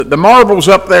The marbles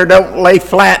up there don't lay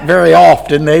flat very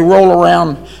often. They roll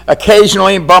around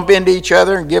occasionally and bump into each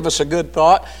other and give us a good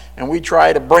thought. And we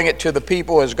try to bring it to the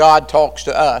people as God talks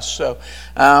to us. So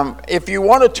if you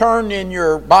want to turn in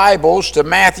your Bibles to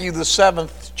Matthew the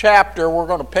 7th chapter, we're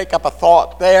going to pick up a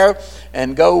thought there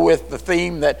and go with the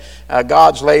theme that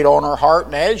God's laid on our heart.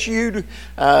 And as you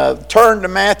turn to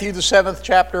Matthew the 7th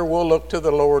chapter, we'll look to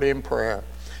the Lord in prayer.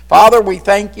 Father, we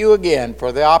thank you again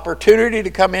for the opportunity to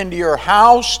come into your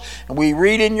house. And we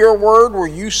read in your word where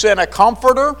you sent a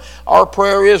comforter. Our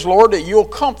prayer is, Lord, that you'll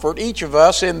comfort each of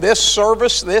us in this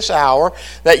service, this hour,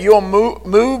 that you'll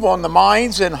move on the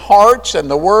minds and hearts and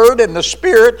the word and the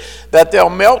spirit, that they'll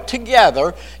melt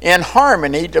together in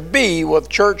harmony to be what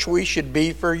church we should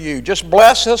be for you. Just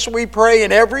bless us, we pray,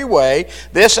 in every way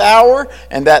this hour,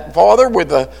 and that, Father, with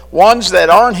the ones that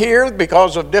aren't here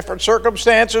because of different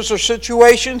circumstances or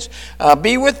situations,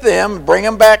 be with them, bring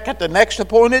them back at the next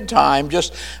appointed time.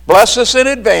 Just bless us in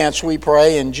advance, we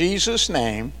pray, in Jesus'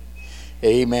 name.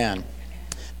 Amen.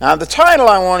 Now, the title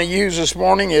I want to use this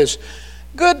morning is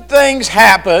Good Things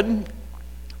Happen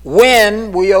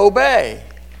When We Obey.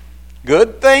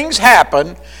 Good things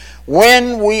happen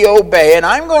when we obey. And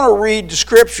I'm going to read the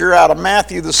scripture out of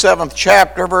Matthew the 7th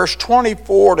chapter, verse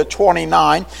 24 to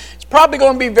 29. It's probably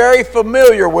going to be very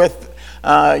familiar with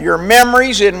your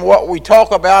memories in what we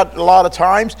talk about a lot of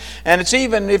times. And it's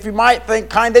even, if you might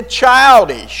think, kind of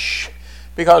childish,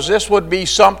 because this would be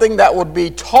something that would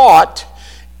be taught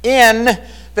in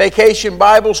Vacation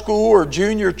Bible School or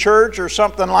junior church or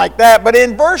something like that. But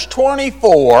in verse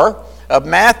 24 of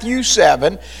Matthew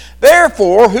 7,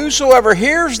 therefore, whosoever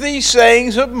hears these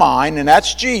sayings of mine, and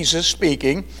that's Jesus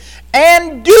speaking,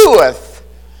 and doeth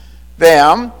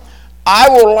them, I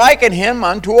will liken him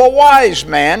unto a wise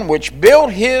man which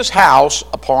built his house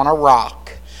upon a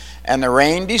rock. And the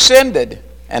rain descended,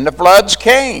 and the floods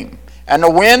came, and the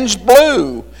winds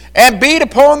blew, and beat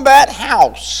upon that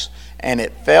house, and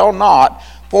it fell not,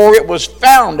 for it was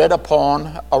founded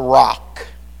upon a rock.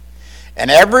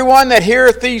 And everyone that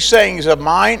heareth these sayings of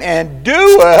mine, and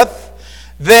doeth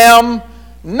them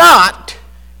not,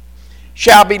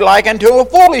 shall be like unto a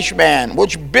foolish man,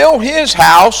 which built his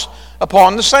house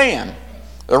upon the sand.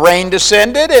 The rain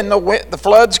descended, and the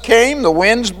floods came, the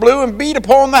winds blew and beat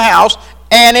upon the house,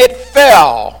 and it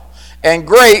fell, and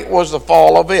great was the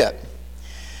fall of it.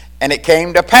 And it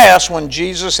came to pass, when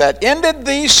Jesus had ended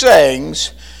these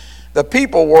sayings, the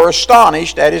people were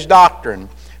astonished at his doctrine,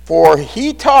 for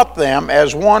he taught them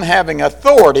as one having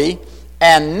authority,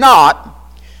 and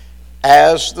not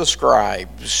as the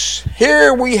scribes.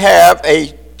 Here we have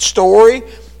a story,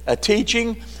 a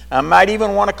teaching. I might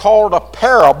even want to call it a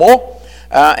parable.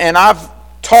 And I've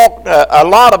talked a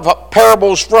lot of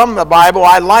parables from the Bible.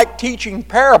 I like teaching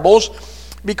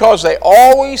parables because they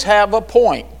always have a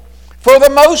point. For the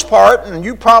most part, and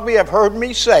you probably have heard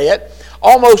me say it,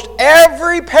 almost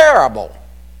every parable,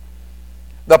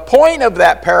 the point of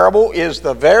that parable is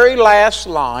the very last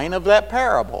line of that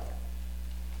parable.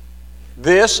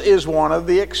 This is one of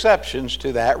the exceptions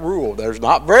to that rule. There's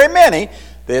not very many.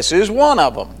 This is one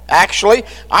of them. Actually,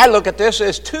 I look at this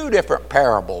as two different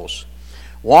parables.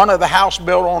 One of the house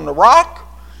built on the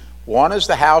rock, one is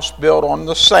the house built on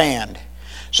the sand.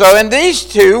 So in these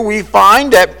two, we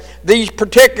find that these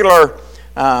particular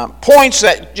points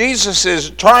that Jesus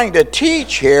is trying to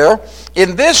teach here,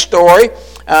 in this story,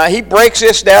 he breaks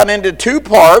this down into two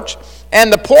parts,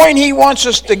 and the point he wants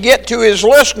us to get to his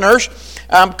listeners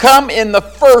come in the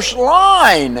first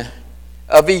line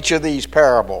of each of these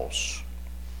parables.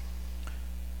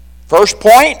 First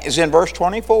point is in verse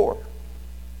 24.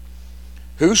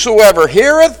 Whosoever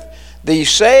heareth these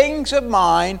sayings of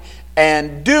mine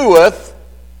and doeth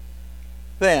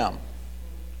them.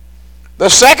 The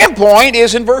second point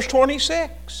is in verse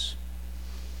 26.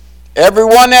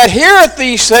 Everyone that heareth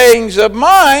these sayings of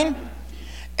mine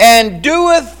and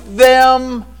doeth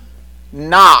them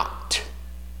not.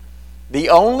 The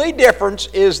only difference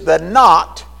is the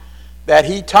not that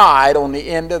he tied on the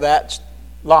end of that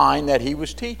line that he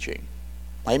was teaching.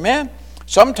 Amen?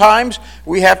 Sometimes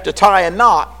we have to tie a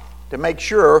knot to make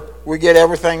sure we get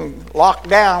everything locked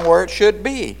down where it should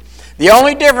be. The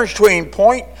only difference between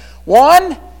point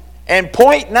one and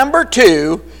point number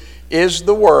two is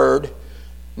the word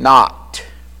not.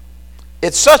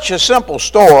 It's such a simple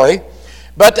story,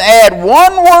 but to add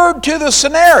one word to the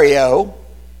scenario,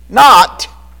 not,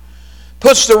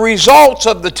 puts the results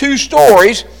of the two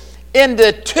stories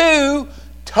into two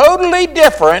totally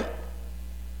different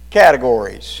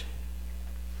categories.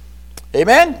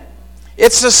 Amen?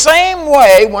 It's the same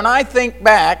way when I think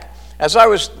back as I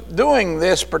was doing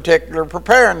this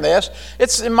preparing this,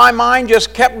 it's in my mind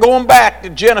just kept going back to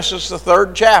Genesis, the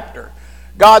 3rd chapter.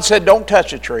 God said, don't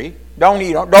touch a tree. Don't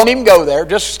eat. Don't even go there.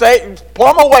 Just stay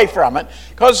plumb away from it,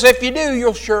 because if you do,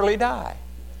 you'll surely die.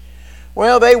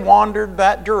 Well, they wandered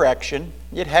that direction.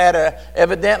 It had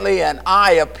evidently an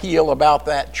eye appeal about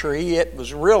that tree. It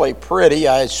was really pretty,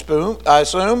 I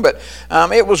assume, but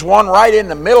it was one right in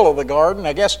the middle of the garden.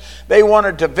 I guess they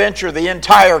wanted to venture the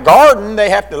entire garden. They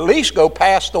have to at least go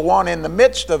past the one in the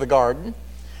midst of the garden,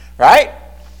 right?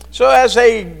 So as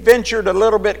they ventured a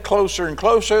little bit closer and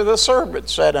closer, the serpent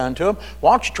said unto them,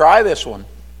 why don't you try this one?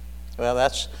 Well,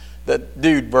 that's the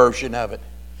dude version of it.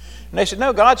 And they said,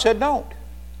 no, God said don't.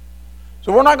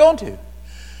 So we're not going to.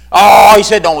 Oh, he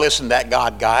said, don't listen to that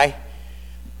God guy.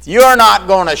 You're not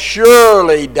going to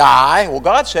surely die. Well,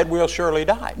 God said we'll surely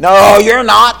die. No, you're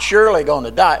not surely going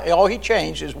to die. All he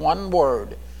changed is one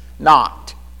word,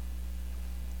 not.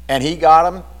 And he got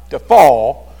them to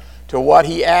fall to what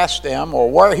he asked them, or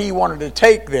where he wanted to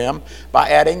take them, by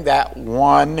adding that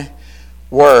one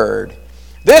word.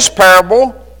 This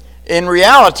parable, in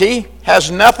reality, has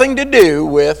nothing to do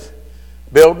with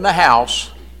building a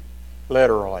house,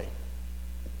 literally.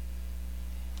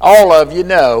 All of you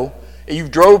know, you've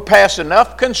drove past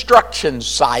enough construction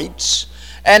sites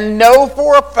and know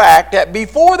for a fact that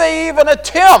before they even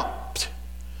attempt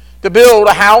to build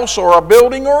a house or a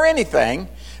building or anything,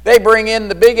 they bring in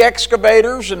the big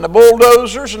excavators and the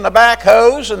bulldozers and the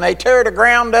backhoes, and they tear the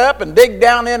ground up and dig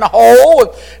down in a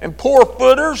hole and pour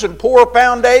footers and pour a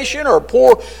foundation or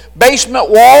pour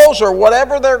basement walls or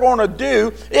whatever they're going to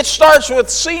do. It starts with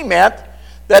cement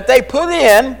that they put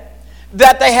in,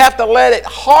 that they have to let it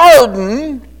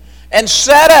harden and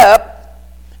set up,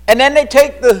 and then they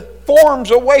take the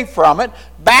forms away from it,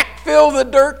 backfill the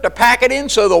dirt to pack it in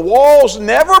so the walls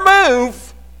never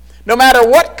move. No matter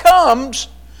what comes,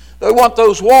 they want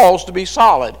those walls to be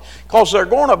solid, because they're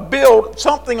going to build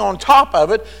something on top of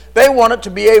it. They want it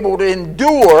to be able to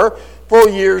endure for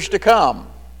years to come.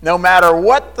 No matter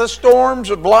what the storms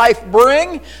of life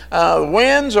bring,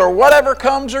 winds or whatever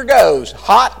comes or goes,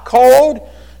 hot, cold,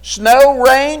 snow,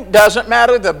 rain, doesn't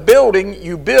matter. The building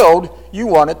you build, you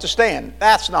want it to stand.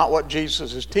 That's not what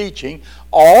Jesus is teaching,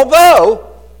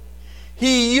 although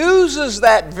he uses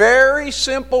that very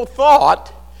simple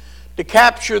thought to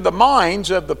capture the minds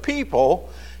of the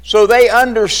people so they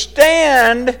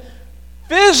understand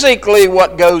physically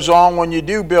what goes on when you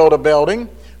do build a building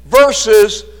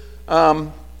versus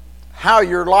how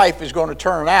your life is going to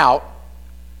turn out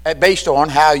based on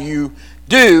how you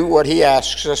do what he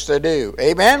asks us to do.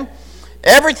 Amen?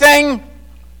 Everything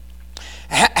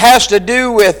has to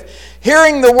do with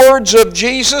hearing the words of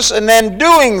Jesus and then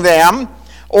doing them,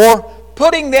 or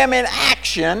putting them in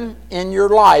action in your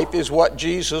life, is what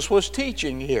Jesus was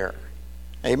teaching here.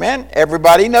 Amen?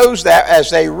 Everybody knows that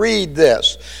as they read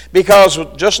this, because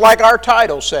just like our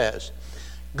title says,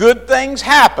 good things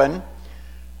happen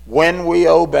when we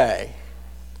obey.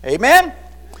 Amen?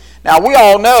 Now, we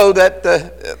all know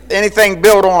that anything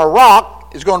built on a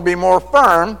rock is going to be more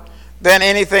firm than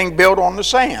anything built on the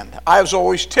sand. I was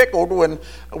always tickled and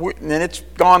it's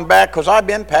gone back, because I've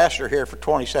been pastor here for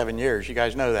 27 years. You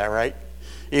guys know that, right?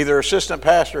 Either assistant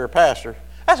pastor or pastor.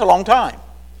 That's a long time.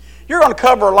 You're going to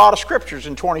cover a lot of scriptures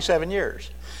in 27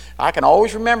 years. I can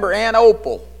always remember Ann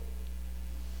Opal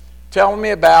telling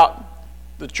me about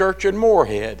the church in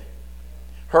Moorhead.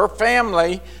 Her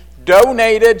family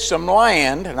donated some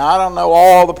land, and I don't know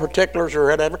all the particulars or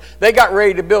whatever. They got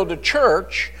ready to build a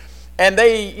church, and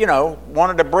they,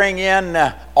 wanted to bring in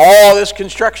all this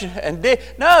construction. And they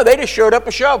just showed up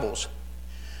with shovels.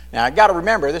 Now, I got to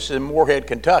remember, this is in Moorhead,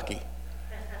 Kentucky.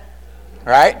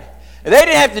 Right? And they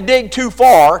didn't have to dig too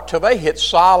far till they hit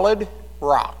solid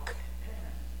rock.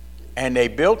 And they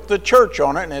built the church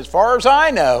on it, and as far as I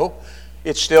know,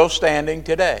 it's still standing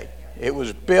today. It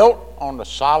was built on the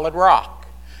solid rock.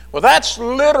 Well, that's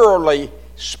literally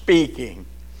speaking.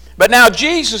 But now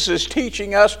Jesus is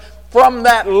teaching us from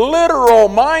that literal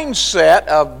mindset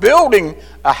of building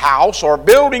a house or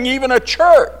building even a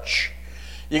church.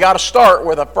 You got to start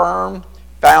with a firm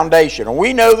foundation. And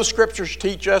we know the scriptures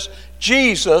teach us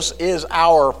Jesus is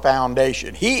our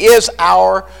foundation. He is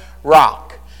our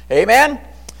rock. Amen?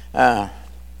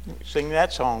 Sing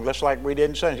that song just like we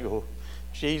did in Sunday school.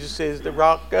 Jesus is the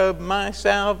rock of my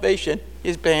salvation.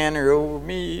 His banner over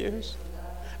me is.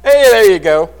 Hey, there you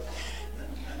go.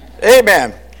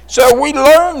 Amen. So we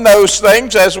learn those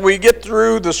things as we get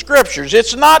through the scriptures.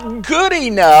 It's not good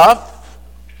enough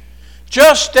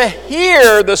just to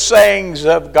hear the sayings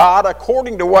of God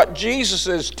according to what Jesus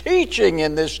is teaching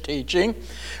in this teaching.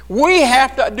 we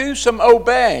have to do some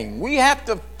obeying. We have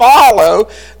to follow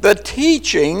the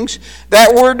teachings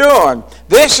that we're doing.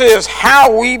 This is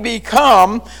how we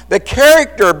become the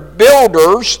character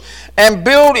builders and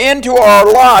build into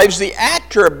our lives the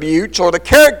attributes or the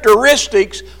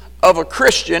characteristics of a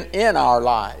Christian in our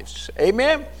lives.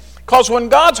 Amen? Because when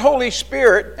God's Holy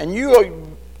Spirit, and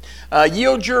you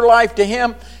yield your life to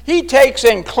Him, He takes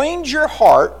and cleans your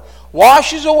heart,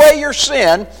 washes away your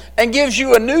sin, and gives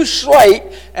you a new slate,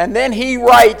 and then He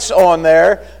writes on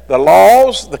there the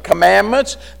laws, the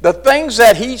commandments, the things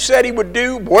that He said He would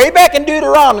do way back in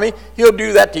Deuteronomy. He'll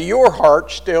do that to your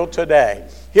heart still today.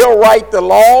 He'll write the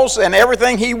laws and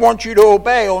everything He wants you to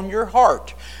obey on your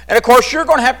heart. And of course, you're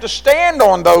going to have to stand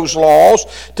on those laws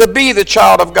to be the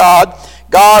child of God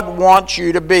God wants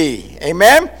you to be.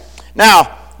 Amen?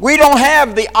 Now, we don't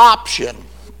have the option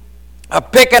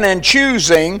of picking and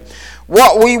choosing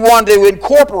what we want to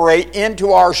incorporate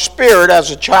into our spirit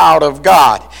as a child of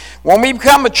God. When we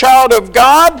become a child of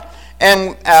God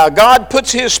and God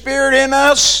puts His Spirit in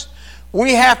us,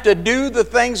 we have to do the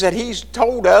things that He's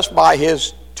told us by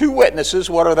His two witnesses.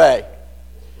 What are they?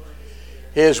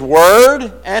 His Word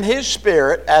and His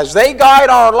Spirit. As they guide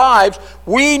our lives,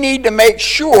 we need to make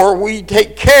sure we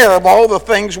take care of all the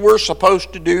things we're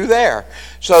supposed to do there.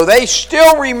 So they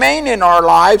still remain in our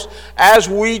lives as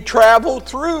we travel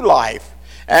through life.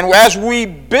 And as we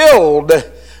build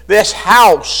this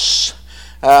house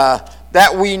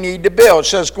that we need to build. It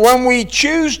says, when we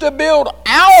choose to build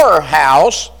our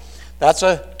house, that's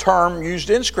a term used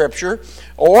in Scripture,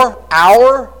 or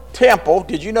our temple.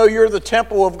 Did you know you're the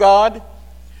temple of God?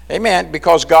 Amen.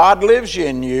 Because God lives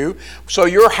in you. So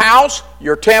your house,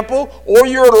 your temple, or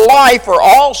your life are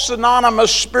all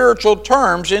synonymous spiritual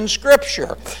terms in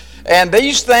Scripture. And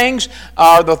these things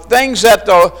are the things that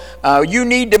you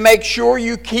need to make sure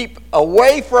you keep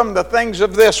away from the things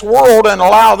of this world and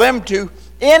allow them to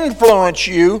influence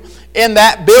you in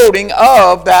that building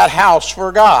of that house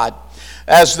for God.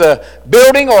 As the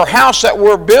building or house that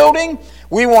we're building,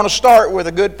 we want to start with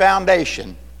a good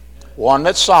foundation. One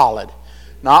that's solid,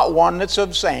 not one that's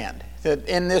of sand. That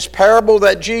in this parable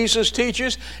that Jesus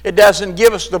teaches, it doesn't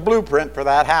give us the blueprint for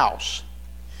that house.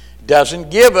 It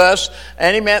doesn't give us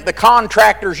the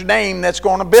contractor's name that's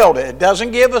going to build it. It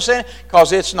doesn't give us any,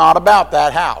 because it's not about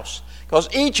that house. Because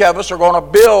each of us are going to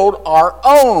build our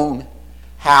own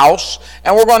house,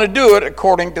 and we're going to do it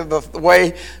according to the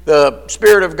way the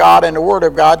Spirit of God and the Word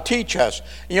of God teach us.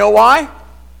 You know why?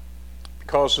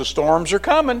 Because the storms are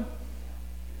coming.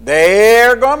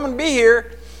 They're going to be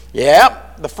here.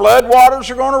 Yep, the flood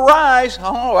waters are going to rise.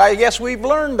 Oh, I guess we've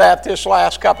learned that this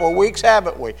last couple of weeks,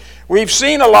 haven't we? We've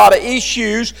seen a lot of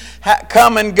issues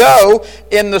come and go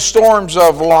in the storms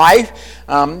of life.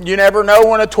 You never know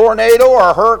when a tornado or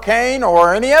a hurricane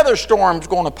or any other storm is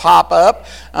going to pop up.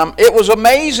 It was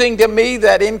amazing to me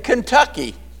that in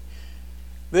Kentucky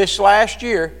this last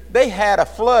year, they had a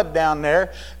flood down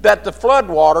there that the flood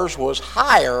waters was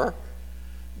higher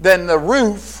than the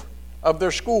roof of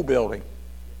their school building.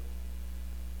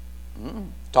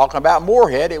 Talking about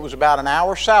Moorhead, it was about an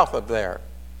hour south of there.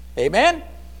 Amen?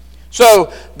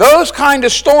 So those kind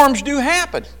of storms do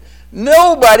happen.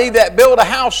 Nobody that built a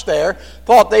house there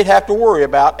thought they'd have to worry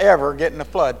about ever getting a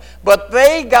flood. But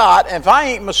they got, if I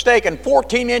ain't mistaken,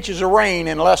 14 inches of rain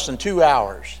in less than 2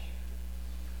 hours.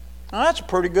 Now that's a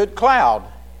pretty good cloud.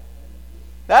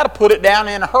 That'll put it down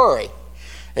in a hurry.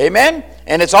 Amen?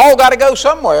 And it's all got to go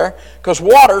somewhere because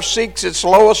water seeks its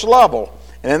lowest level.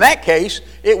 And in that case,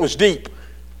 it was deep.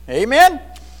 Amen?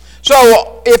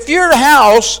 So if your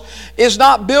house is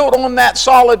not built on that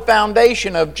solid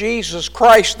foundation of Jesus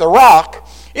Christ the rock,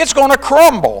 it's going to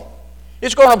crumble.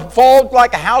 It's going to fall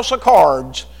like a house of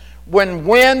cards. When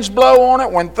winds blow on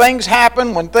it, when things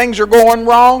happen, when things are going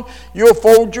wrong, you'll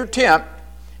fold your tent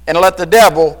and let the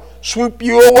devil swoop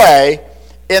you away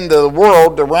into the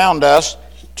world around us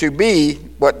to be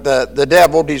what the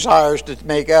devil desires to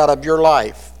make out of your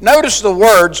life. Notice the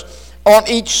words on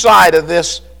each side of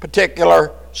this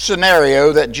particular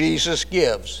scenario that Jesus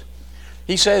gives.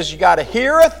 He says you got to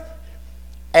heareth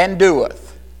and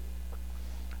doeth.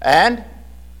 And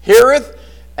heareth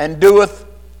and doeth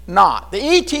not. The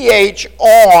ETH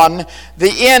on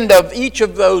the end of each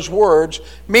of those words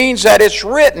means that it's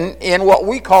written in what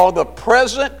we call the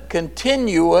present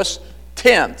continuous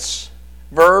tense.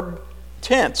 Verb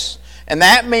tense. And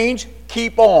that means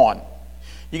keep on.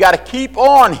 You got to keep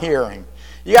on hearing.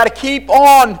 You got to keep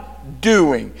on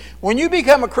doing. When you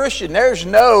become a Christian, there's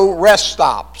no rest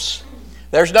stops.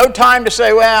 There's no time to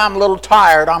say, well, I'm a little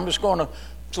tired. I'm just going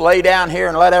to lay down here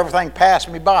and let everything pass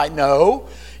me by. No.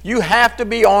 You have to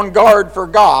be on guard for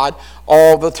God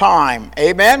all the time.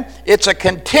 Amen? It's a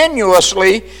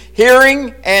continuously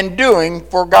hearing and doing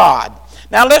for God.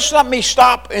 Now let me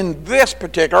stop in this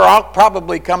particular. I'll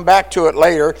probably come back to it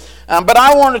later. But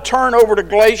I want to turn over to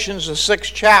Galatians, the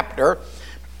 6th chapter,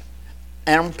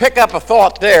 and pick up a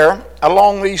thought there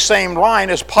along these same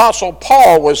lines as Apostle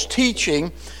Paul was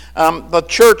teaching the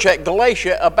church at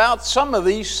Galatia about some of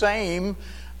these same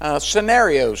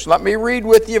scenarios. Let me read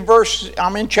with you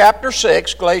I'm in chapter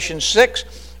 6, Galatians 6,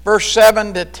 verse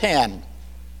 7 to 10.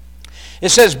 It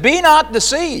says, "Be not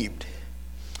deceived,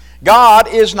 God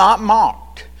is not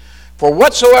mocked. For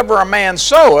whatsoever a man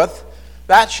soweth,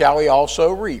 that shall he also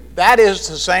reap." That is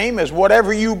the same as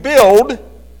whatever you build,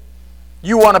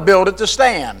 you want to build it to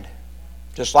stand.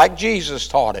 Just like Jesus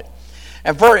taught it.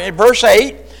 And in verse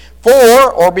 8,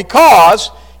 "For," or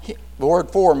because, the word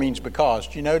 "for" means because.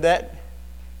 Do you know that?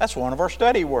 That's one of our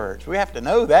study words. We have to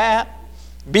know that.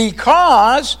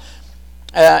 "Because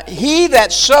he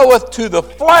that soweth to the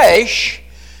flesh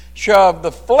shall of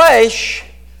the flesh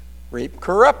reap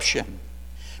corruption.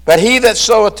 But he that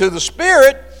soweth to the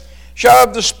Spirit shall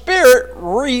of the Spirit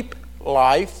reap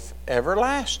life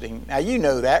everlasting." Now you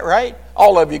know that, right?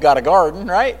 All of you got a garden,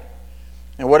 right?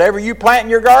 And whatever you plant in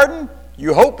your garden,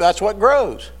 you hope that's what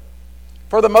grows.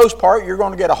 For the most part, you're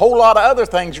going to get a whole lot of other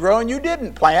things growing you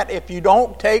didn't plant if you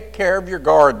don't take care of your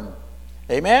garden.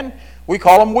 Amen? We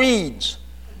call them weeds.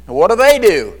 And what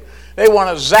do? They want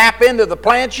to zap into the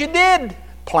plants you did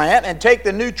plant and take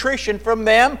the nutrition from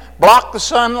them, block the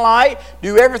sunlight,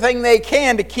 do everything they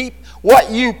can to keep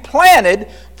what you planted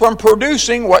from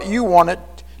producing what you want it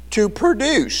to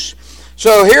produce.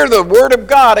 So here the Word of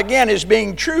God again is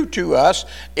being true to us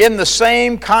in the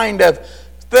same kind of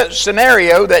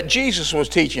scenario that Jesus was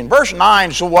teaching. Verse 9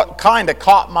 is what kind of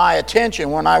caught my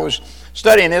attention when I was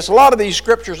studying this. A lot of these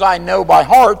scriptures I know by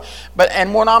heart,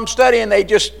 and when I'm studying they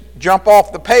just jump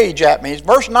off the page at me.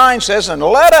 Verse 9 says, "And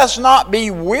let us not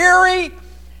be weary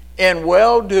in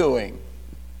well-doing."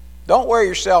 Don't wear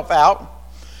yourself out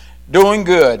doing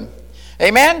good.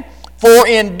 Amen? "For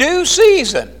in due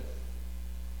season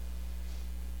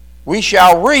we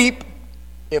shall reap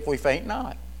if we faint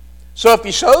not." So if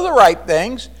you sow the right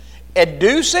things, at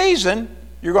due season,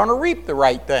 you're going to reap the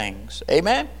right things.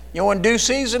 Amen? You know when due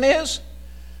season is?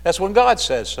 That's when God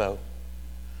says so.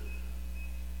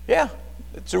 Yeah.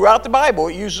 Throughout the Bible,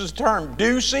 it uses the term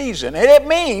due season. And it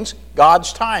means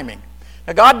God's timing.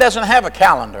 Now, God doesn't have a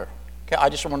calendar. I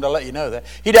just wanted to let you know that.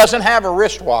 He doesn't have a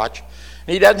wristwatch.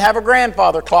 He doesn't have a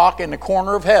grandfather clock in the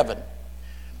corner of heaven.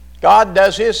 God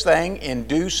does His thing in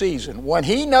due season. When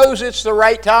He knows it's the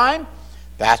right time,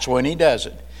 that's when He does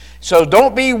it. So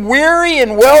don't be weary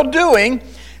in well-doing,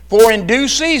 for in due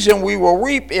season we will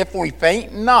reap if we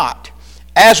faint not.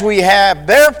 As we have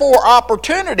therefore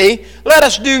opportunity, let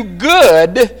us do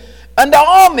good unto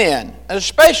all men,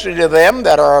 especially to them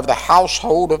that are of the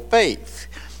household of faith.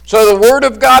 So the Word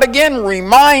of God again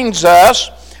reminds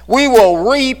us we will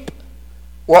reap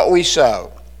what we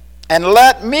sow. And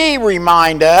let me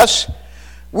remind us,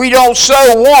 we don't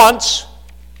sow once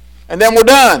and then we're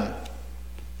done.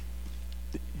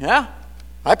 Yeah,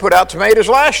 I put out tomatoes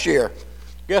last year.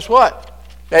 Guess what?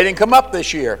 They didn't come up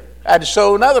this year. I had to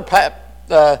sow another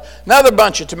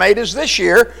bunch of tomatoes this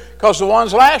year because the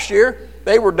ones last year,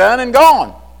 they were done and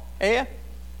gone. And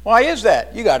why is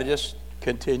that? You got to just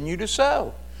continue to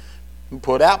sow. And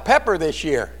put out pepper this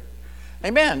year.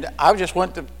 Amen. I just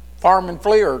went to Farm and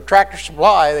Flea, or Tractor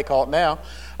Supply, they call it now.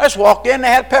 I just walked in, they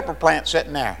had a pepper plant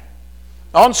sitting there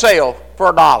on sale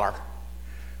for $1.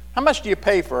 How much do you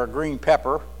pay for a green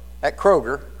pepper at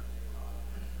Kroger?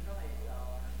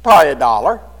 Probably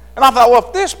 $1. And I thought, well,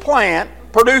 if this plant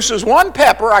produces one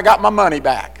pepper, I got my money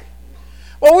back.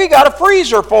 Well, we got a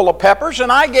freezer full of peppers,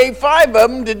 and I gave 5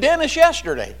 of them to Dennis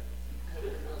yesterday.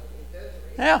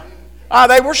 Yeah.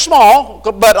 They were small,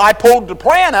 but I pulled the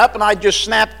plant up, and I just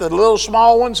snapped the little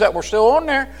small ones that were still on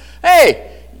there.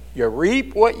 Hey, you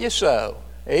reap what you sow.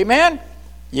 Amen?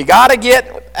 You got to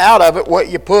get out of it what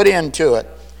you put into it.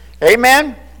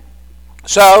 Amen?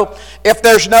 So, if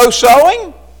there's no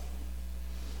sowing,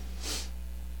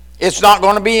 it's not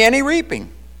going to be any reaping.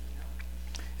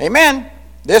 Amen?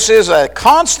 This is a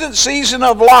constant season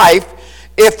of life.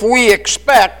 If we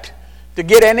expect to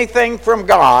get anything from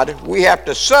God, we have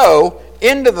to sow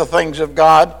into the things of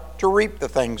God to reap the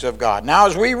things of God. Now,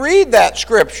 as we read that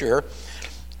scripture,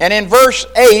 and in verse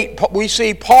 8, we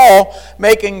see Paul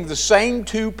making the same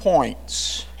 2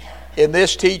 points in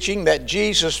this teaching that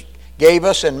Jesus gave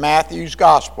us in Matthew's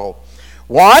gospel.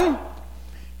 1,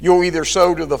 you'll either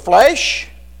sow to the flesh,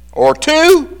 or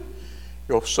 2,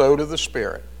 you'll sow to the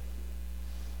Spirit.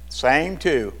 Same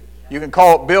 2. You can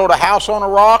call it build a house on a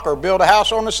rock or build a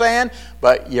house on the sand,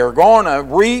 but you're going to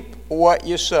reap what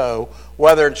you sow,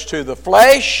 whether it's to the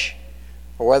flesh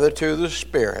or whether to the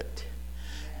spirit.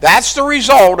 That's the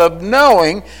result of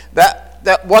knowing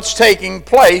that what's taking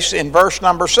place in verse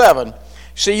number 7.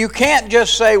 See, you can't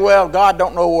just say, well, God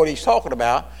don't know what he's talking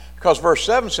about, because verse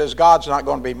 7 says God's not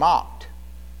going to be mocked.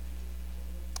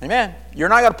 Amen. You're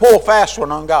not going to pull a fast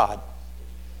one on God.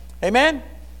 Amen.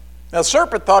 Now, the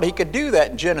serpent thought he could do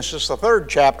that in Genesis, the 3rd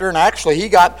chapter, and actually he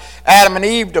got Adam and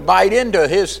Eve to bite into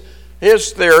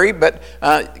his theory, but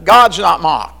God's not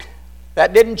mocked.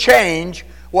 That didn't change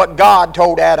what God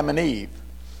told Adam and Eve.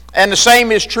 And the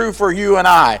same is true for you and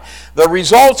I. The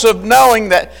results of knowing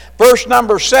that verse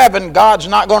number 7, God's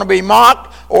not going to be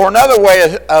mocked, or another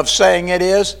way of saying it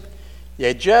is,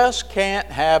 you just can't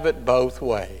have it both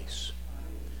ways.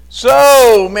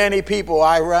 So many people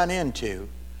I run into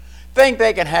think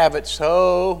they can have it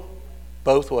so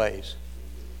both ways.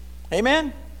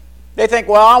 Amen? They think,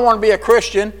 well, I want to be a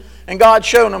Christian, and God's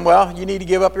shown them, well, you need to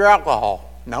give up your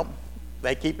alcohol. Nope.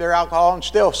 They keep their alcohol and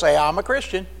still say, I'm a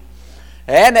Christian.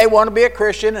 And they want to be a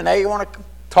Christian, and they want to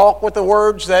talk with the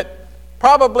words that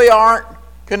probably aren't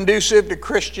conducive to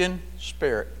Christian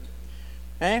spirit.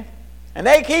 Okay? And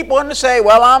they keep wanting to say,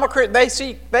 well, I'm a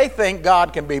Christian. They think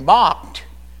God can be mocked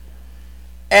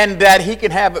and that he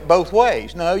can have it both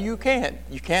ways. No, you can't.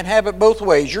 You can't have it both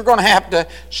ways. You're going to have to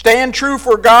stand true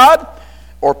for God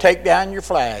or take down your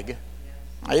flag.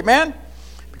 Amen?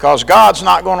 Because God's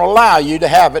not going to allow you to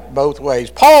have it both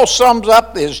ways. Paul sums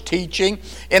up his teaching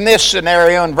in this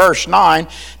scenario in verse 9.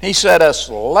 He said,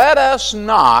 let us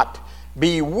not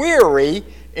be weary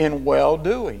in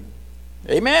well-doing.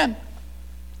 Amen.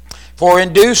 For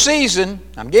in due season,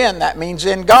 again, that means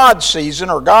in God's season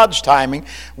or God's timing,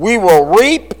 we will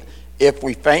reap if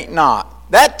we faint not.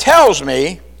 That tells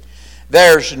me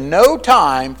there's no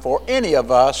time for any of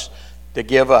us to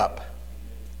give up.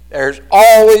 There's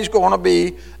always going to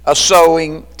be a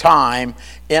sowing time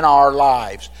in our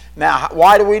lives. Now,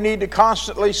 why do we need to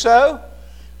constantly sow?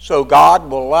 So God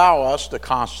will allow us to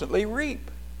constantly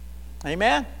reap.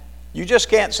 Amen? You just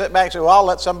can't sit back and say, well, I'll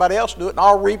let somebody else do it and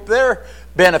I'll reap their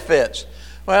benefits.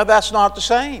 Well, that's not the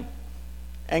same.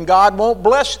 And God won't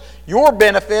bless your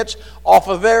benefits off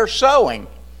of their sowing,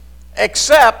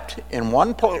 except in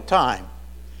one time.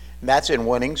 And that's in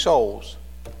winning souls.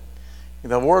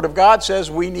 The Word of God says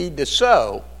we need to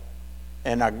sow.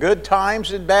 In our good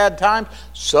times and bad times,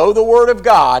 sow the Word of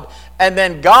God, and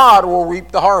then God will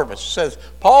reap the harvest.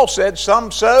 Paul said,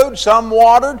 some sowed, some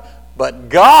watered, but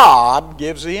God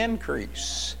gives the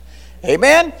increase.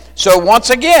 Amen? So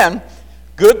once again,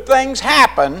 good things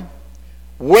happen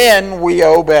when we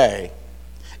obey.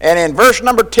 And in verse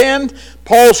number 10,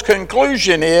 Paul's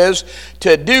conclusion is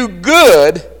to do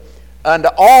good unto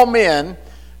all men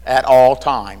at all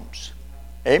times.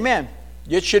 Amen.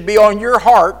 It should be on your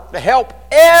heart to help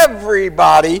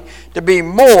everybody to be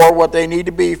more what they need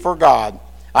to be for God.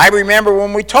 I remember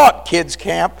when we taught kids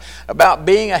camp about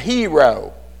being a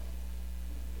hero.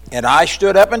 And I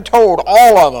stood up and told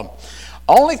all of them,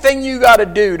 only thing you got to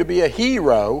do to be a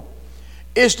hero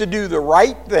is to do the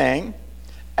right thing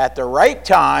at the right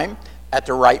time at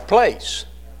the right place.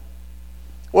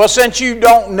 Well, since you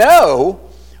don't know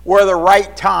where the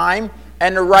right time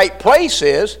and the right place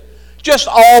is, just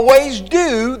always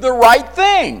do the right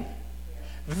thing.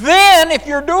 Then, if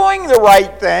you're doing the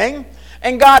right thing,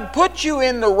 and God puts you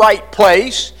in the right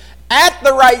place at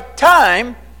the right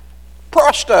time,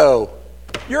 presto,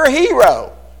 you're a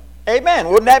hero. Amen.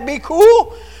 Wouldn't that be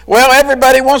cool? Well,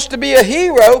 everybody wants to be a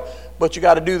hero, but you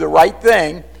got to do the right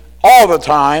thing all the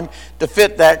time to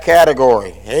fit that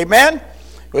category. Amen.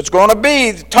 It's going to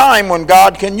be the time when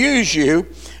God can use you,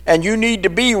 and you need to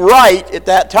be right at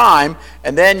that time,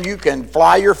 and then you can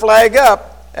fly your flag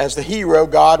up as the hero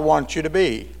God wants you to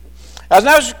be. As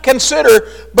now consider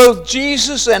both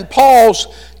Jesus and Paul's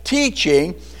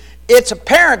teaching, it's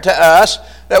apparent to us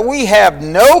that we have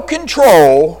no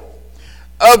control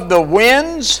of the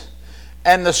winds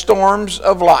and the storms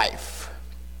of life.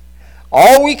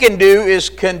 All we can do is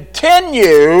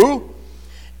continue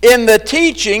in the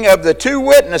teaching of the two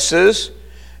witnesses,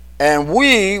 and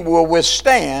we will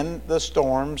withstand the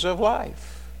storms of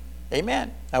life.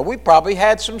 Amen. Now, we probably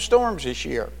had some storms this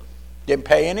year. Didn't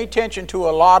pay any attention to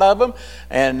a lot of them.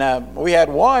 And we had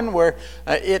one where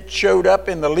it showed up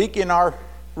in the leak in our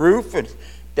roof and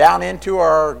down into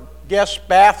our guest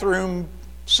bathroom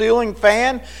ceiling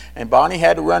fan. And Bonnie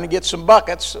had to run and get some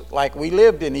buckets, like we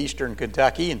lived in eastern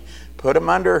Kentucky, and put them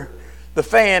under the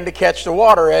fan to catch the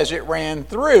water as it ran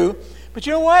through. But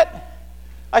you know what?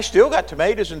 I still got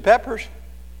tomatoes and peppers.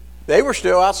 They were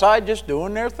still outside just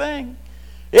doing their thing.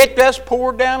 It just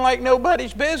poured down like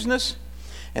nobody's business.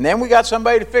 And then we got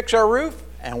somebody to fix our roof,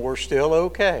 and we're still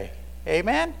okay.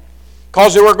 Amen?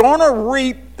 Because we're going to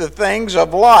reap the things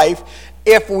of life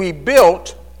if we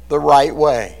built the right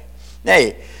way.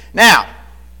 Now,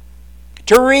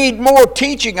 to read more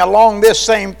teaching along this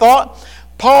same thought,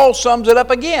 Paul sums it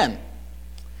up again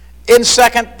in 2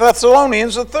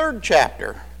 Thessalonians, the 3rd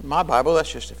chapter. In my Bible,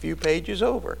 that's just a few pages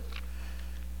over.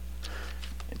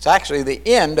 It's actually the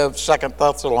end of 2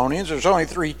 Thessalonians. There's only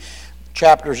 3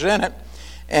 chapters in it.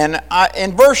 And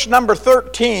in verse number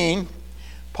 13,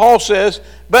 Paul says,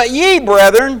 "But ye,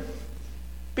 brethren,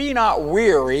 be not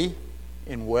weary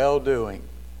in well-doing."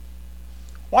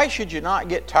 Why should you not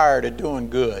get tired of doing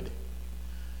good?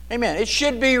 Amen. It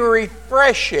should be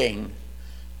refreshing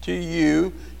to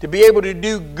you to be able to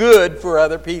do good for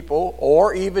other people,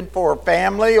 or even for a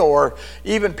family, or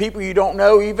even people you don't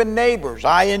know, even neighbors.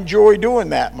 I enjoy doing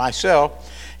that myself.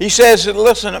 He says,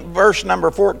 listen at verse number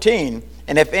 14,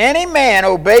 "And if any man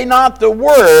obey not the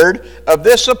word of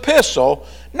this epistle,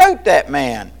 note that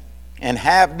man, and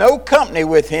have no company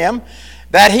with him,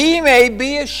 that he may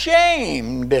be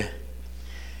ashamed.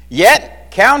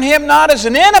 Yet count him not as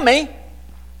an enemy,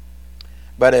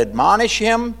 but admonish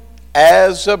him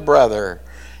as a brother."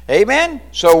 Amen?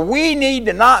 So we need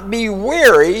to not be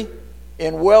weary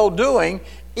in well-doing,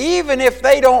 even if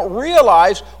they don't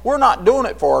realize we're not doing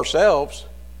it for ourselves.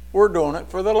 We're doing it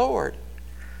for the Lord.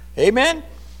 Amen?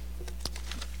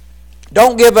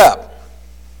 Don't give up.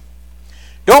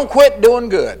 Don't quit doing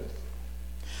good.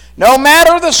 No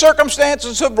matter the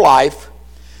circumstances of life,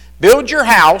 build your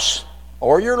house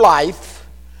or your life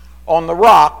on the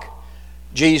rock,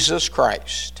 Jesus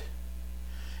Christ,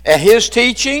 and His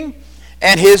teaching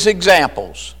and His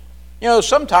examples. You know,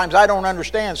 sometimes I don't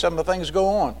understand some of the things that go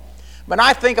on. But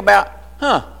I think about,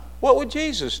 what would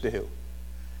Jesus do?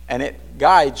 And it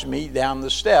guides me down the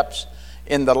steps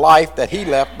in the life that He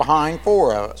left behind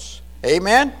for us.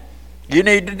 Amen? You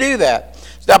need to do that.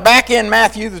 Now back in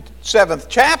Matthew the 7th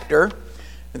chapter,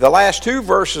 the last 2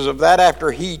 verses of that,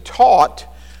 after He taught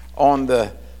on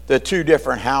the 2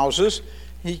 different houses,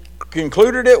 He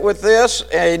concluded it with this,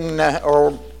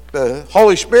 or the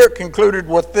Holy Spirit concluded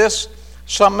with this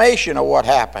summation of what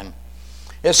happened.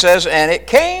 It says, "And it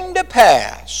came to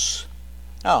pass."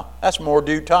 Oh, that's more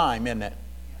due time, isn't it?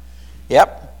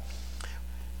 Yep.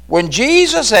 "When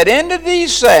Jesus had ended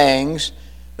these sayings,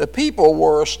 the people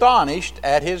were astonished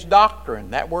at His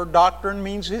doctrine." That word doctrine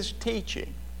means His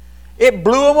teaching. It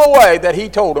blew them away that He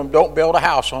told them, don't build a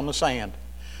house on the sand,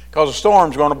 because the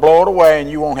storm's going to blow it away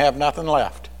and you won't have nothing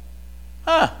left.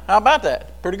 How about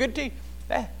that? Pretty good teaching.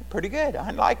 Pretty good.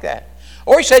 I like that.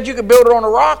 Or He said you could build it on a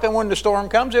rock, and when the storm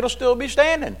comes, it'll still be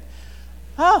standing.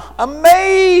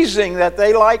 Amazing that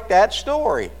they like that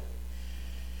story.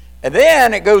 And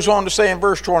then it goes on to say in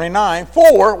verse 29,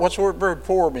 "For," what's the word verb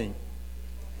 "for" mean?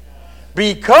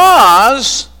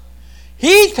 "Because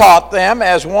He taught them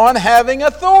as one having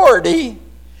authority,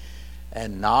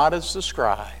 and not as the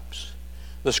scribes."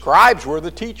 The scribes were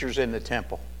the teachers in the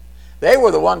temple. They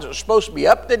were the ones that were supposed to be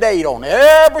up to date on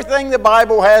everything the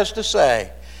Bible has to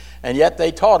say. And yet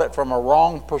they taught it from a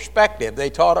wrong perspective. They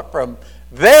taught it from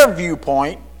their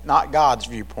viewpoint, not God's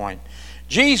viewpoint.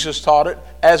 Jesus taught it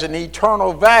as an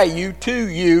eternal value to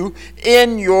you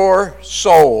in your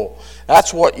soul.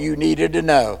 That's what you needed to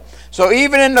know. So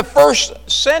even in the 1st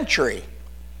century,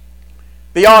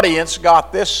 the audience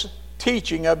got this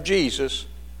teaching of Jesus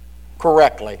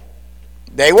correctly.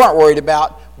 They weren't worried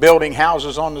about building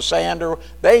houses on the sand.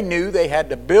 They knew they had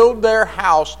to build their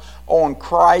house on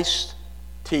Christ's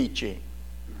teaching.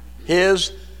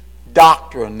 His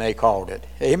doctrine, they called it.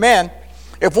 Amen.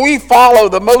 If we follow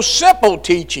the most simple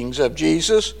teachings of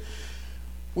Jesus,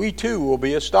 we too will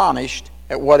be astonished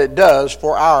at what it does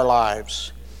for our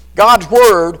lives. God's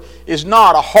Word is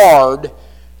not a hard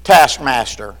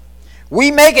taskmaster. We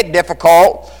make it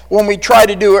difficult when we try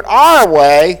to do it our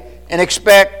way and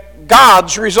expect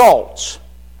God's results.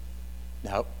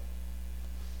 No.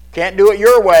 Can't do it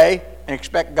your way and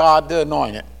expect God to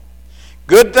anoint it.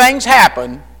 Good things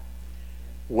happen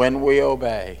when we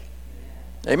obey.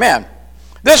 Amen.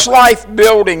 This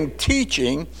life-building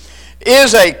teaching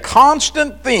is a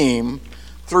constant theme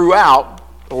throughout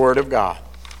the Word of God.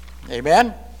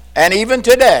 Amen. And even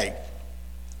today,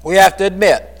 we have to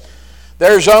admit,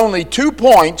 there's only 2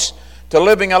 points to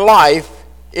living a life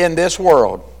in this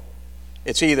world.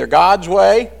 It's either God's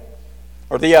way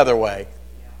or the other way.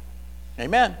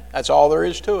 Amen. That's all there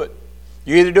is to it.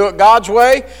 You either do it God's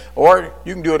way or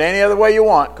you can do it any other way you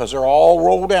want, because they're all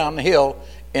rolled down the hill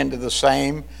into the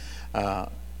same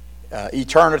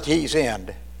eternity's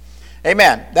end.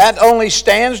 Amen. That only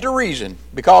stands to reason,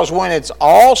 because when it's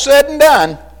all said and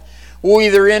done, we'll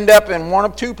either end up in one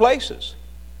of two places.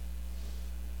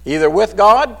 Either with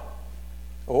God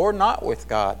or not with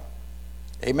God.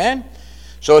 Amen?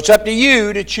 So it's up to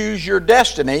you to choose your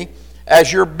destiny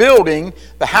as you're building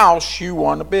the house you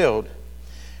want to build.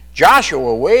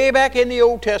 Joshua, way back in the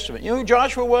Old Testament, you know who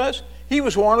Joshua was? He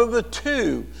was one of the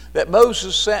two that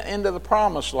Moses sent into the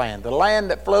promised land, the land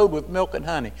that flowed with milk and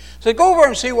honey. So go over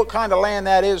and see what kind of land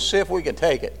that is, see if we can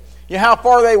take it. You know how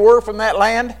far they were from that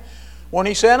land when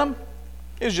he sent them?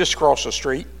 It was just across the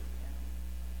street.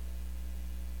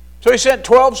 So he sent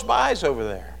 12 spies over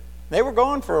there. They were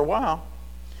gone for a while.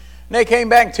 And they came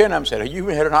back, and 10 of them said, you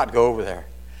better not go over there.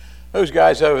 Those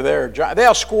guys over there,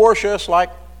 they'll squash us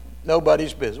like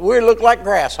nobody's business. We look like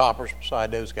grasshoppers beside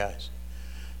those guys.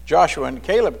 Joshua and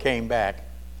Caleb came back.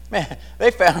 Man,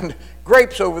 they found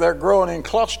grapes over there growing in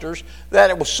clusters that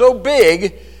it was so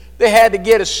big they had to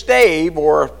get a stave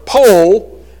or a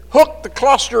pole, hook the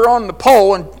cluster on the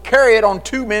pole, and carry it on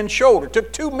 2 men's shoulders. It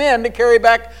took 2 men to carry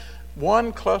back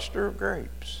 1 cluster of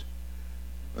grapes.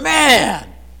 Man,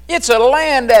 it's a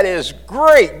land that is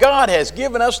great. God has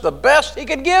given us the best He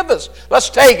could give us. Let's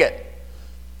take it.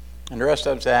 And the rest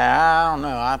of them say, I don't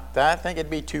know, I think it'd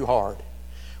be too hard.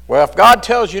 Well, if God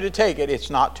tells you to take it, it's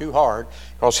not too hard,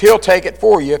 because He'll take it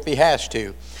for you if He has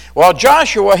to. Well,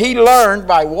 Joshua, he learned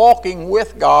by walking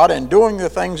with God and doing the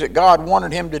things that God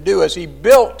wanted him to do as he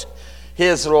built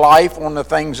his life on the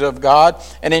things of God.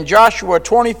 And in Joshua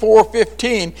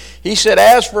 24:15, he said,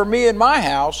 as for me and my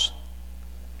house,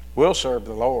 we'll serve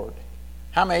the Lord.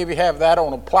 How many of you have that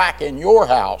on a plaque in your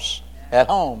house at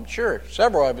home? Sure,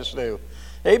 several of us do.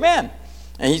 Amen.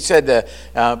 And he said,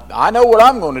 I know what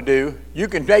I'm going to do. You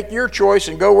can make your choice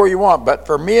and go where you want, but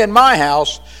for me and my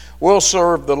house, we'll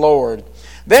serve the Lord.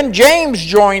 Then James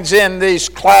joins in this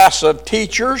class of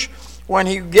teachers when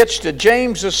he gets to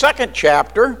James, the 2nd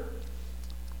chapter,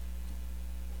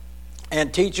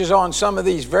 and teaches on some of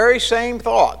these very same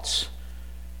thoughts.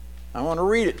 I want to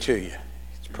read it to you.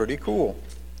 It's pretty cool.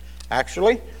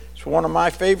 Actually, it's one of my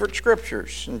favorite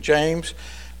scriptures. In James,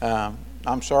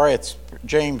 it's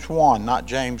James 1, not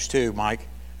James 2, Mike.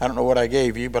 I don't know what I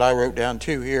gave you, but I wrote down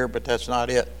 2 here, but that's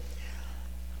not it.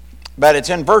 But it's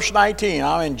in verse 19.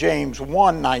 I'm in James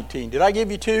 1:19. Did I give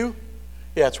you 2?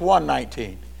 Yeah, it's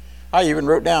 1:19. I even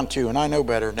wrote down 2, and I know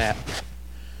better than that.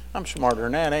 I'm smarter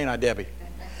than that, ain't I, Debbie?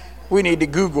 We need to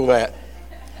Google that.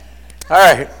 All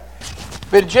right.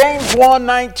 But James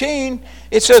 1:19,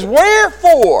 it says,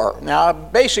 wherefore. Now,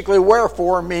 basically,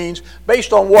 wherefore means,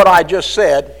 based on what I just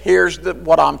said, here's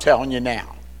what I'm telling you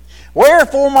now.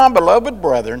 Wherefore, my beloved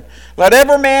brethren, let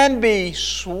every man be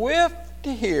swift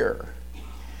to hear,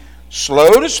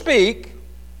 slow to speak,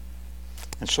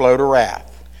 and slow to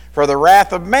wrath. For the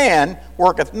wrath of man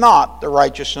worketh not the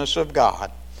righteousness of God.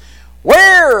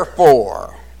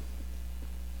 Wherefore,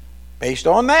 based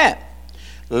on that,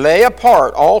 lay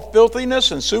apart all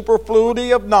filthiness and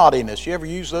superfluity of naughtiness. You ever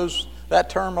use that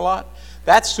term a lot?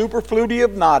 That's superfluity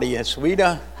of naughtiness. We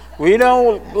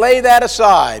don't lay that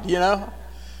aside, you know.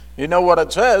 You know what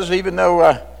it says, even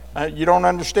though you don't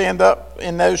understand that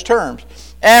in those terms.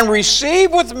 And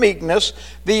receive with meekness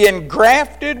the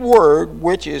engrafted word,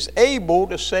 which is able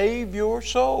to save your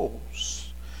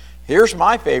souls. Here's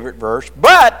my favorite verse.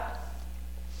 But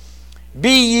be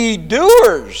ye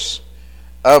doers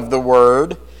of the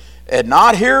word, and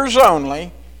not hearers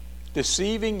only,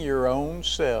 deceiving your own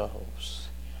selves.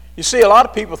 You see, a lot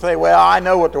of people say, well, I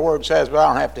know what the word says, but I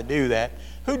don't have to do that.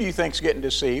 Who do you think's getting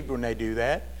deceived when they do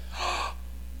that?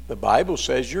 The Bible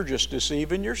says you're just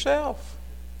deceiving yourself.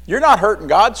 You're not hurting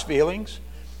God's feelings.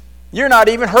 You're not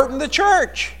even hurting the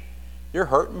church. You're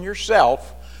hurting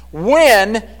yourself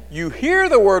when you hear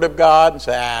the word of God and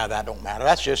say, that don't matter.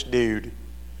 That's just dude.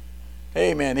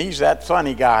 Amen. He's that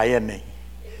funny guy, isn't he?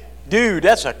 Dude,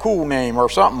 that's a cool name or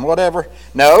something, whatever.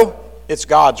 No, it's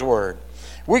God's word.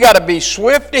 We got to be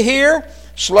swift to hear,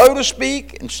 slow to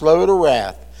speak, and slow to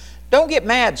wrath. Don't get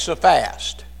mad so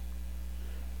fast.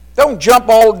 Don't jump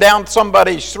all down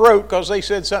somebody's throat because they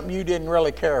said something you didn't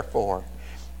really care for.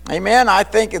 Amen? I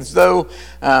think as though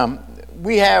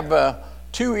we have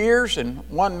 2 ears and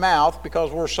 1 mouth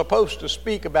because we're supposed to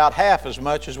speak about half as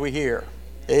much as we hear.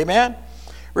 Amen?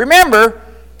 Remember,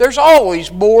 there's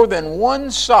always more than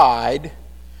one side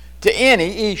to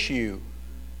any issue.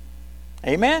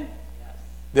 Amen?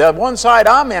 The one side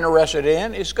I'm interested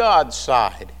in is God's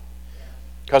side.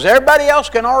 Because everybody else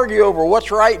can argue over what's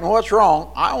right and what's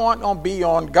wrong. I want to be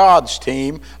on God's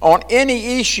team on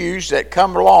any issues that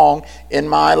come along in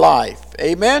my life.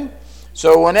 Amen?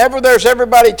 So whenever there's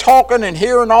everybody talking and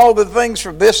hearing all the things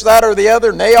from this, that, or the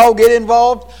other, and they all get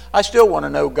involved, I still want to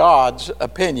know God's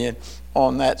opinion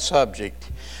on that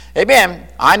subject. Amen.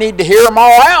 I need to hear them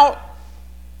all out.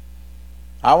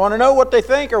 I want to know what they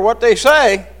think or what they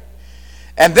say.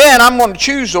 And then I'm going to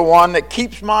choose the one that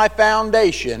keeps my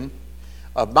foundation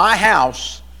of my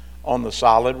house on the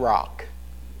solid rock.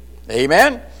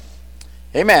 Amen?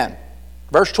 Amen.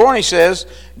 Verse 20 says,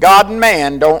 God and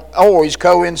man don't always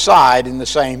coincide in the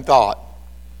same thought.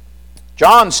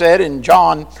 John said in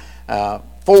John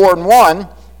 4:1,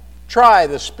 try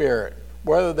the Spirit,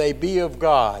 whether they be of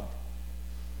God.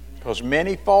 Because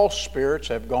many false spirits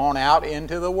have gone out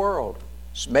into the world.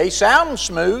 It may sound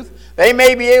smooth. They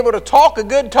may be able to talk a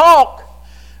good talk.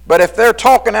 But if they're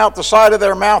talking out the side of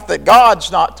their mouth that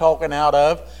God's not talking out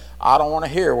of, I don't want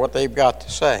to hear what they've got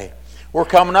to say. We're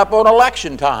coming up on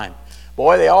election time.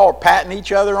 Boy, they all are patting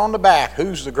each other on the back.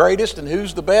 Who's the greatest and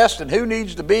who's the best and who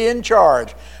needs to be in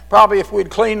charge. Probably if we'd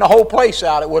clean the whole place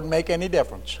out, it wouldn't make any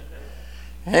difference.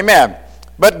 Amen.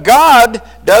 But God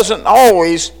doesn't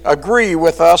always agree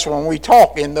with us when we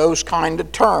talk in those kind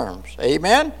of terms.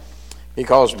 Amen?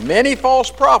 Because many false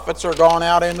prophets are gone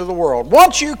out into the world.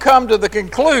 Once you come to the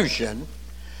conclusion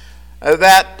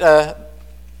that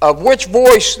of which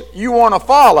voice you want to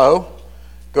follow,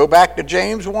 go back to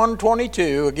James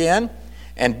 1:22 again.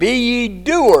 And be ye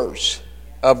doers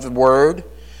of the word,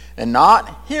 and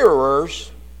not hearers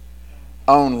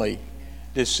only,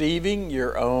 deceiving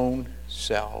your own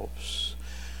selves.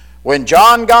 When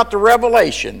John got the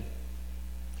revelation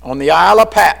on the Isle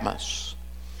of Patmos,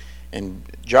 in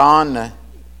John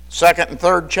 2nd and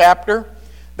 3rd chapter,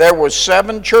 there was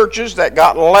 7 churches that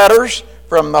got letters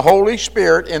from the Holy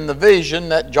Spirit in the vision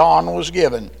that John was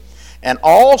given. And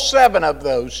all 7 of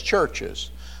those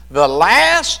churches, the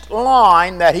last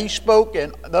line that he spoke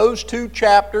in those 2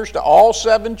 chapters to all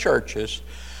 7 churches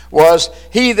was,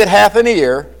 he that hath an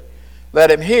ear, let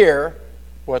him hear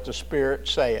what the Spirit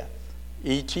saith.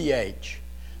 ETH.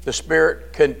 The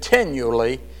Spirit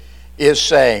continually is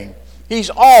saying. He's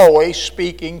always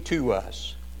speaking to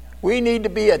us. We need to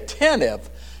be attentive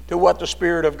to what the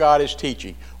Spirit of God is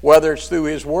teaching, whether it's through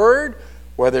His Word,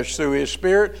 whether it's through His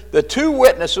Spirit. The 2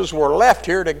 witnesses were left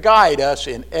here to guide us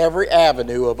in every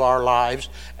avenue of our lives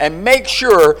and make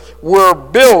sure we're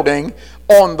building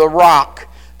on the rock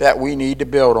that we need to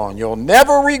build on. You'll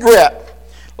never regret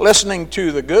listening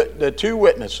to the 2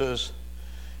 witnesses,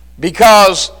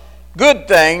 because good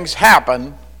things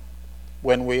happen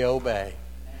when we obey.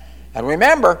 And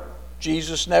remember,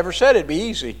 Jesus never said it'd be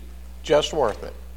easy, just worth it.